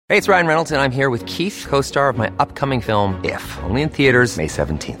Hey, it's Ryan Reynolds, and I'm here with Keith, co-star of my upcoming film, If, only in theaters May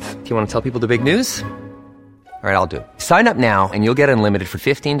 17th. Do you want to tell people the big news? All right, I'll do it. Sign up now and you'll get unlimited for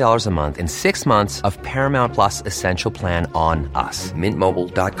 $15 a month and 6 months of Paramount Plus Essential Plan on us.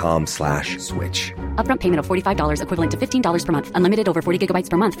 MintMobile.com/switch. Upfront payment of $45 equivalent to $15 per month. Unlimited over 40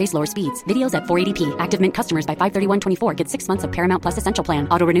 gigabytes per month. Face lower speeds. Videos at 480p. Active Mint customers by 531.24 get 6 months of Paramount Plus Essential Plan.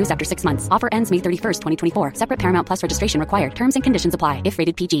 Auto renews after 6 months. Offer ends May 31st, 2024. Separate Paramount Plus registration required. Terms and conditions apply if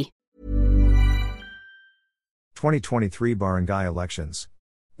rated PG. 2023 barangay elections.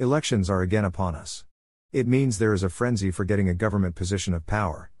 Elections are again upon us. It means there is a frenzy for getting a government position of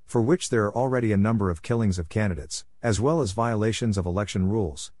power, for which there are already a number of killings of candidates, as well as violations of election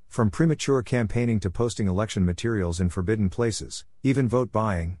rules, from premature campaigning to posting election materials in forbidden places, even vote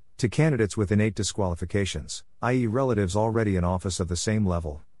buying, to candidates with innate disqualifications, i.e. relatives already in office of the same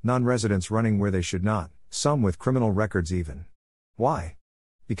level, non-residents running where they should not, some with criminal records even. Why?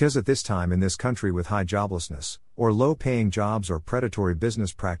 Because at this time in this country with high joblessness, or low-paying jobs or predatory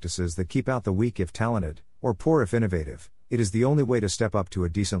business practices that keep out the weak if talented, or poor if innovative, it is the only way to step up to a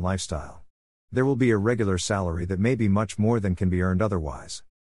decent lifestyle. There will be a regular salary that may be much more than can be earned otherwise.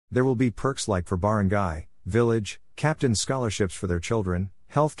 There will be perks like for barangay, village, captain scholarships for their children,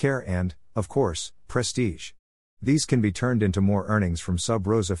 healthcare and, of course, prestige. These can be turned into more earnings from sub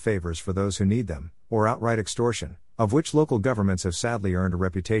rosa favors for those who need them, or outright extortion, of which local governments have sadly earned a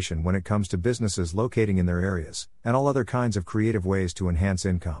reputation when it comes to businesses locating in their areas, and all other kinds of creative ways to enhance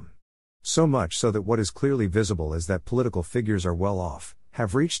income. So much so that what is clearly visible is that political figures are well off,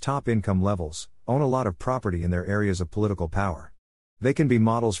 have reached top income levels, own a lot of property in their areas of political power. They can be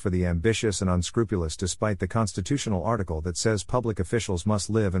models for the ambitious and unscrupulous despite the constitutional article that says public officials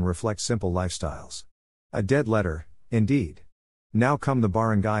must live and reflect simple lifestyles. A dead letter, indeed. Now come the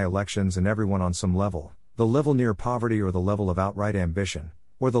barangay elections and everyone on some level, the level near poverty or the level of outright ambition,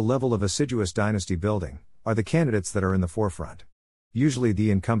 or the level of assiduous dynasty building, are the candidates that are in the forefront. Usually the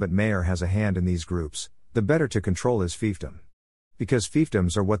incumbent mayor has a hand in these groups, the better to control is fiefdom. Because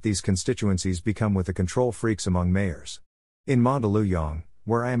fiefdoms are what these constituencies become with the control freaks among mayors. In Mandaluyong,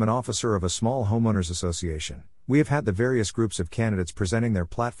 where I am an officer of a small homeowners association, we have had the various groups of candidates presenting their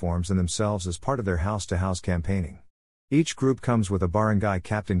platforms and themselves as part of their house-to-house campaigning. Each group comes with a barangay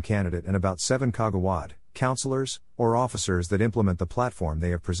captain candidate and about 7 kagawad, counselors, or officers that implement the platform they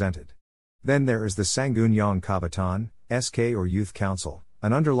have presented. Then there is the Sangguniang Kabataan, SK or Youth Council,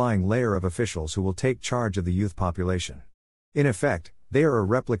 an underlying layer of officials who will take charge of the youth population. In effect, they are a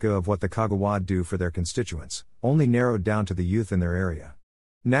replica of what the kagawad do for their constituents, only narrowed down to the youth in their area.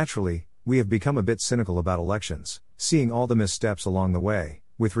 Naturally, we have become a bit cynical about elections, seeing all the missteps along the way,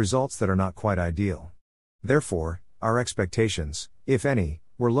 with results that are not quite ideal. Therefore, our expectations, if any,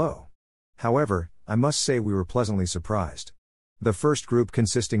 were low. However, I must say we were pleasantly surprised. The first group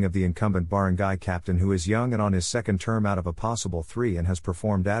consisting of the incumbent barangay captain who is young and on his second term out of a possible 3 and has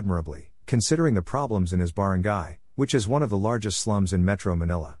performed admirably, considering the problems in his barangay, which is one of the largest slums in Metro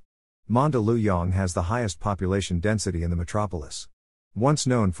Manila. Mandaluyong has the highest population density in the metropolis. Once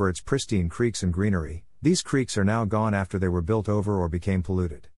known for its pristine creeks and greenery, these creeks are now gone after they were built over or became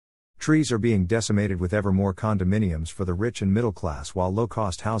polluted. Trees are being decimated with ever more condominiums for the rich and middle class while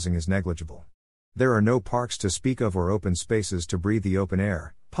low-cost housing is negligible. There are no parks to speak of or open spaces to breathe the open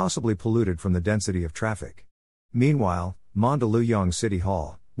air, possibly polluted from the density of traffic. Meanwhile, Mandaluyong City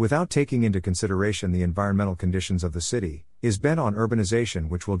Hall, without taking into consideration the environmental conditions of the city, is bent on urbanization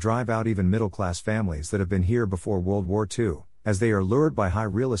which will drive out even middle-class families that have been here before World War II, as they are lured by high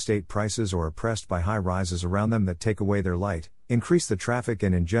real estate prices or oppressed by high rises around them that take away their light, increase the traffic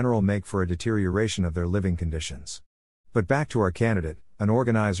and in general make for a deterioration of their living conditions. But back to our candidate, an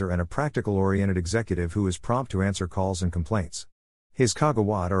organizer and a practical-oriented executive who is prompt to answer calls and complaints. His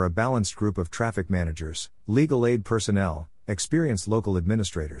kagawad are a balanced group of traffic managers, legal aid personnel, experienced local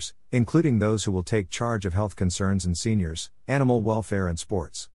administrators, including those who will take charge of health concerns and seniors, animal welfare and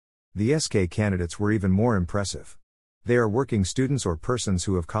sports. The SK candidates were even more impressive. They are working students or persons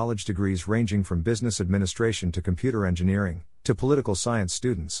who have college degrees ranging from business administration to computer engineering, to political science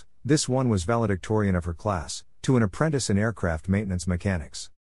students. This one was valedictorian of her class, to an apprentice in aircraft maintenance mechanics.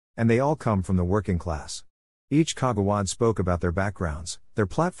 And they all come from the working class. Each kagawad spoke about their backgrounds, their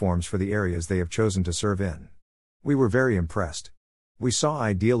platforms for the areas they have chosen to serve in. We were very impressed. We saw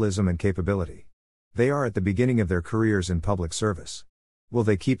idealism and capability. They are at the beginning of their careers in public service. Will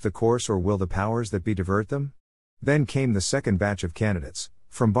they keep the course or will the powers that be divert them? Then came the second batch of candidates,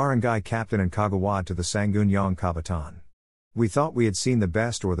 from barangay captain and kagawad to the Sangguniang Kabataan. We thought we had seen the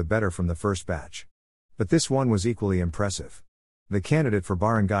best or the better from the first batch. But this one was equally impressive. The candidate for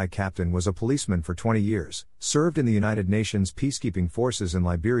barangay captain was a policeman for 20 years, served in the United Nations peacekeeping forces in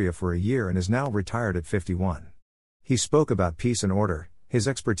Liberia for a year and is now retired at 51. He spoke about peace and order, his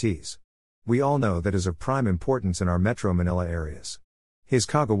expertise. We all know that is of prime importance in our Metro Manila areas. His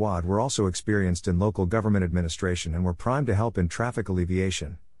kagawad were also experienced in local government administration and were primed to help in traffic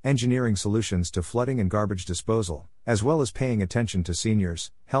alleviation, engineering solutions to flooding and garbage disposal, as well as paying attention to seniors,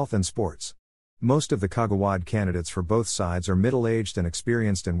 health and sports. Most of the kagawad candidates for both sides are middle-aged and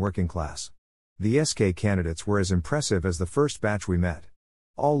experienced and working class. The SK candidates were as impressive as the first batch we met.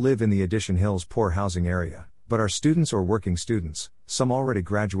 All live in the Addition Hills poor housing area, but are students or working students, some already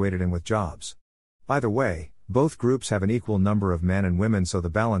graduated and with jobs. By the way, both groups have an equal number of men and women, so the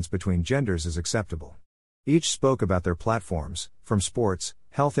balance between genders is acceptable. Each spoke about their platforms, from sports,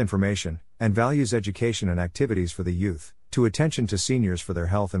 health information, and values education and activities for the youth, to attention to seniors for their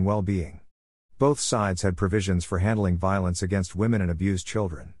health and well-being. Both sides had provisions for handling violence against women and abused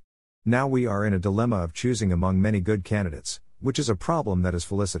children. Now we are in a dilemma of choosing among many good candidates, which is a problem that is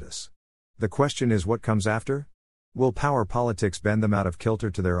felicitous. The question is, what comes after? Will power politics bend them out of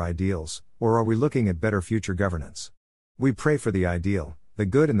kilter to their ideals, or are we looking at better future governance? We pray for the ideal, the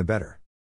good and the better.